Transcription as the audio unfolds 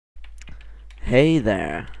Hey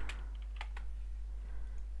there.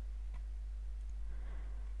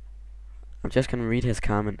 I'm just gonna read his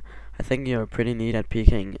comment. I think you're pretty neat at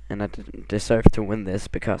peeking, and I deserve to win this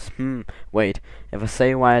because, wait, if I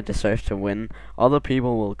say why I deserve to win, other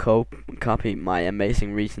people will copy my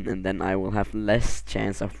amazing reason, and then I will have less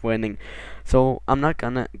chance of winning. So I'm not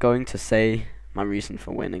going to say my reason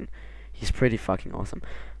for winning. He's pretty fucking awesome.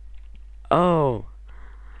 Oh,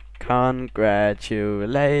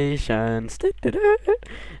 congratulations.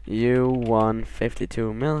 You won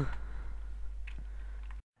 52 mil.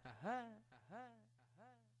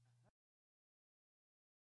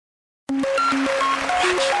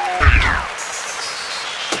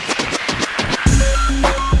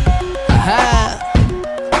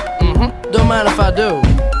 Don't mind if I do.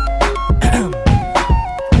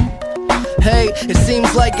 Hey, it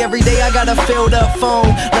seems like every day I got a filled up phone.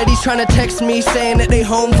 Ladies trying to text me saying that they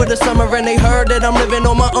home for the summer and they heard that I'm living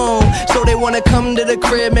on my own. So they wanna come to the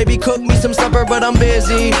crib, maybe cook me some supper, but I'm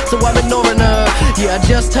busy, so I'm ignoring her. Yeah, I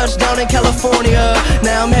just touched down in California.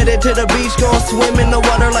 Now I'm headed to the beach, going swim in the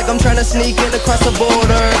water like I'm trying to sneak in across the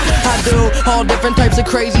border. I do all different types of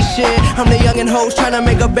crazy shit. I'm the youngin' host trying to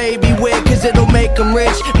make a baby with, cause it'll make them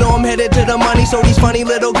rich. No, I'm headed to the money, so these funny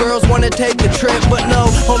little girls wanna take the trip. But no,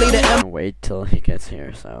 only the Wait till he gets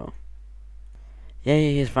here, so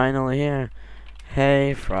yay, he's finally here.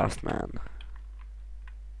 Hey Frostman,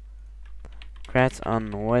 congrats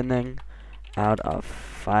on winning out of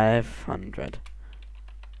 500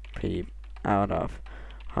 out of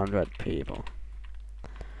 100 people.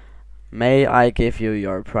 May I give you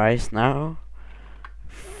your prize now?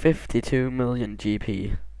 52 million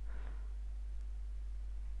GP.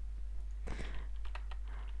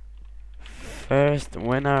 First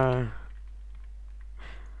winner.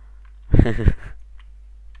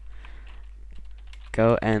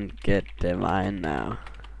 Go and get divine now.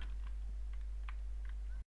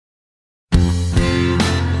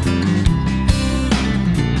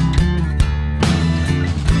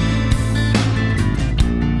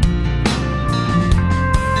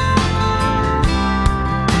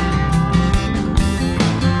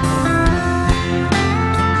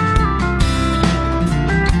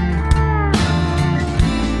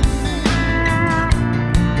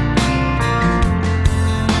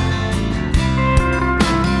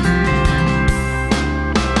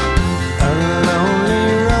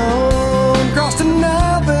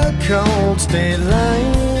 State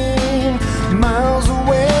line, miles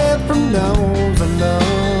away from those I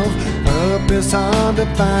love. Up is hard to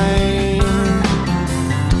find.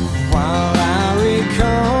 While I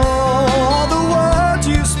recall the words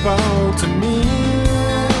you spoke to me,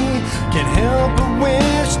 can't help but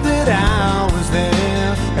wish that I was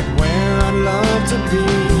there and where I'd love to be.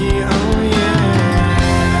 Oh yeah.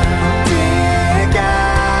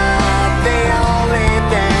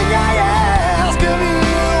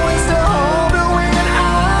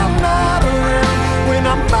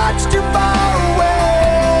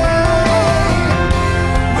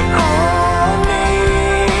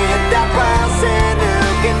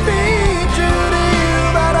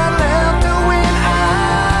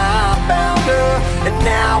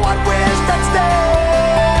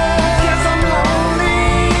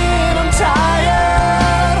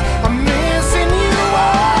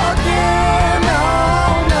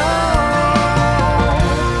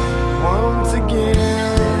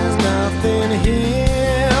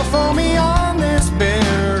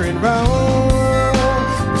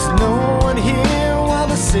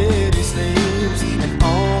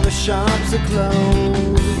 Shops are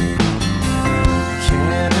closed.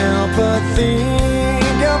 Can't help but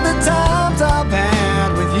think of the times I've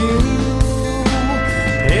had with you.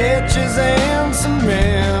 Pictures and some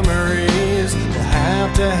memories will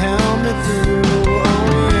have to help me through.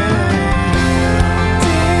 Oh yeah.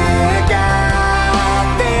 Dear God,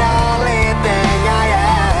 the only thing I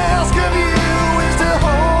ask of you is to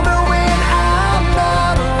hold her when I'm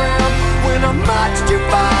not around, when I'm much too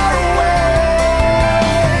far away.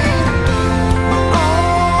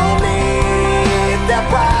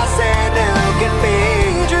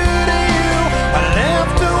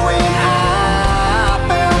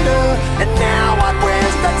 And now I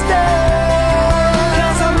wish that stay,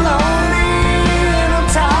 'cause I'm lonely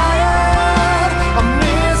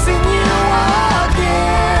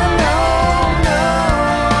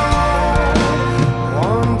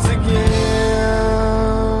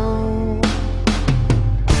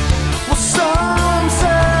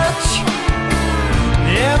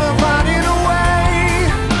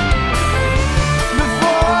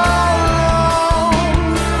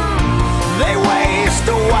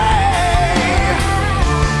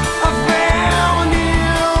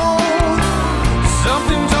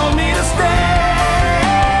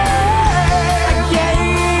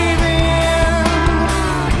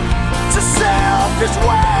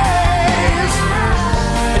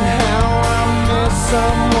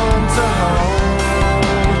to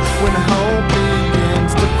hold when hope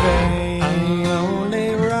begins to fade. A lonely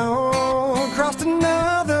road crossed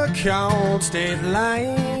another cold state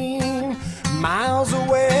line, miles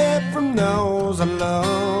away from those I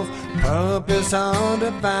love, purpose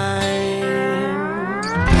undefined.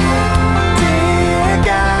 Dear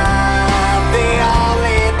God,